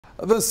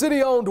The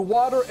city-owned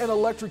water and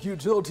electric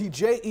utility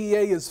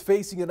JEA is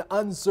facing an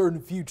uncertain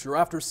future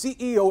after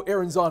CEO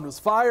Aaron Zahn was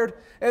fired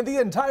and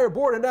the entire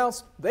board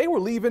announced they were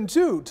leaving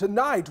too.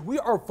 Tonight, we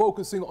are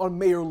focusing on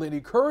Mayor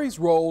Lenny Curry's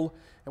role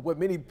and what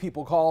many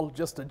people call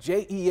just a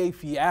JEA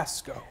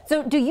fiasco.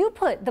 So do you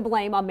put the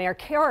blame on Mayor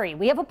Curry?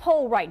 We have a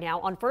poll right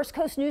now on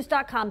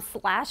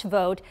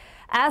firstcoastnews.com/vote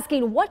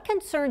asking what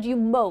concerns you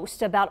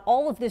most about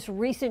all of this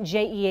recent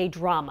JEA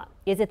drama.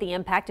 Is it the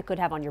impact it could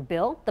have on your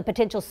bill, the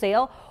potential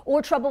sale,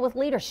 or trouble with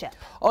leadership?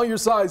 On your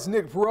sides,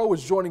 Nick Perot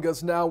is joining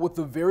us now with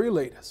the very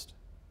latest.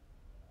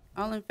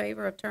 All in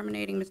favor of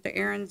terminating Mr.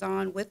 Aaron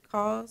Zahn with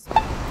cause?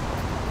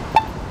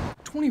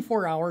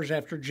 24 hours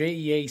after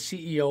JEA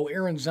CEO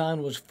Aaron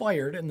Zahn was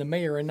fired and the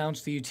mayor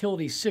announced the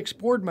utility's 6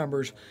 board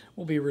members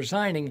will be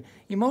resigning,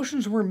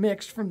 emotions were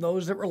mixed from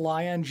those that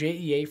rely on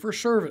JEA for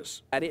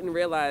service. I didn't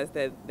realize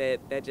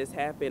that just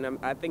happened.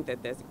 I think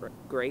that's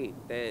great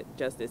that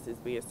justice is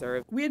being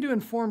served. We had to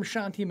inform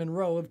Shanti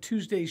Monroe of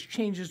Tuesday's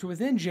changes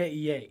within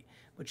JEA,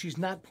 but she's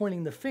not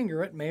pointing the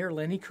finger at Mayor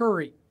Lenny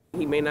Curry.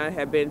 He may not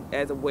have been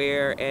as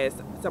aware as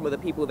some of the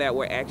people that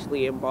were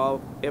actually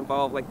involved,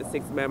 like the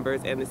 6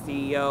 members and the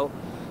CEO.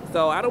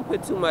 So I don't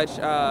put too much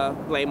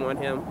blame on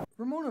him.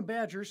 Ramona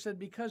Badger said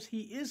because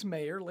he is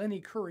mayor, Lenny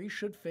Curry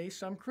should face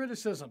some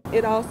criticism.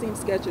 It all seems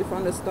sketchy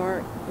from the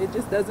start. It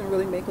just doesn't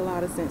really make a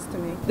lot of sense to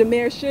me. The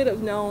mayor should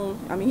have known,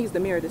 he's the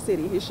mayor of the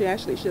city. He should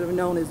have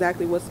known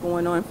exactly what's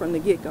going on from the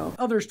get-go.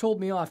 Others told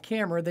me off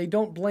camera they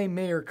don't blame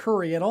Mayor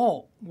Curry at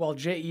all. While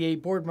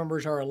JEA board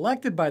members are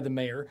elected by the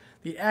mayor,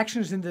 the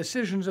actions and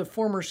decisions of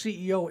former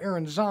CEO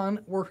Aaron Zahn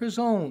were his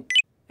own.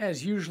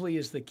 As usually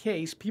is the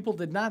case, people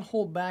did not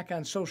hold back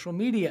on social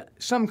media,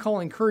 some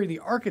calling Curry the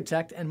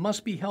architect and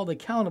must be held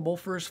accountable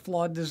for his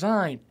flawed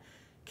design.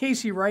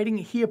 Casey writing,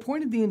 he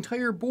appointed the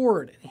entire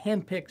board and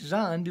handpicked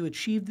Zahn to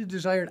achieve the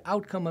desired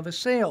outcome of a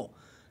sale,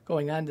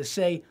 going on to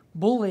say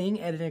bullying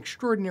at an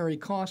extraordinary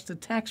cost to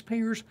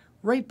taxpayers,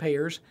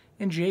 ratepayers,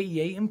 and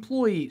JEA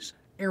employees.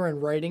 Aaron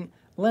writing,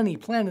 Lenny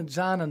planted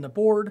Zahn on the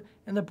board,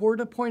 and the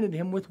board appointed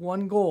him with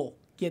one goal: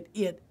 get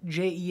it,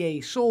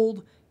 JEA,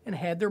 sold, and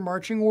had their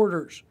marching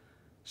orders.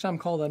 Some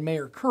called on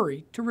Mayor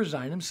Curry to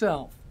resign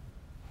himself.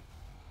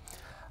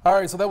 All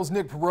right, so that was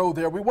Nick Perot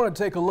there. We want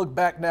to take a look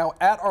back now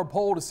at our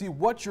poll to see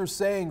what you're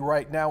saying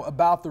right now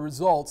about the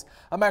results.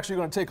 I'm actually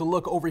going to take a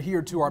look over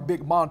here to our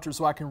big monitor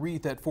so I can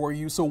read that for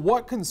you. So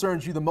what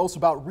concerns you the most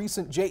about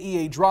recent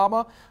JEA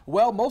drama?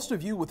 Well, most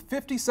of you with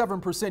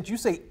 57%, you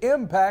say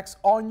impacts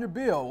on your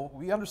bill.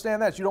 We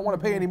understand that. You don't want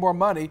to pay any more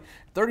money.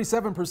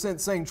 37%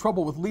 saying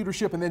trouble with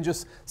leadership, and then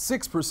just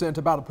 6%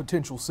 about a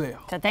potential sale.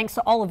 So thanks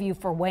to all of you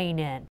for weighing in.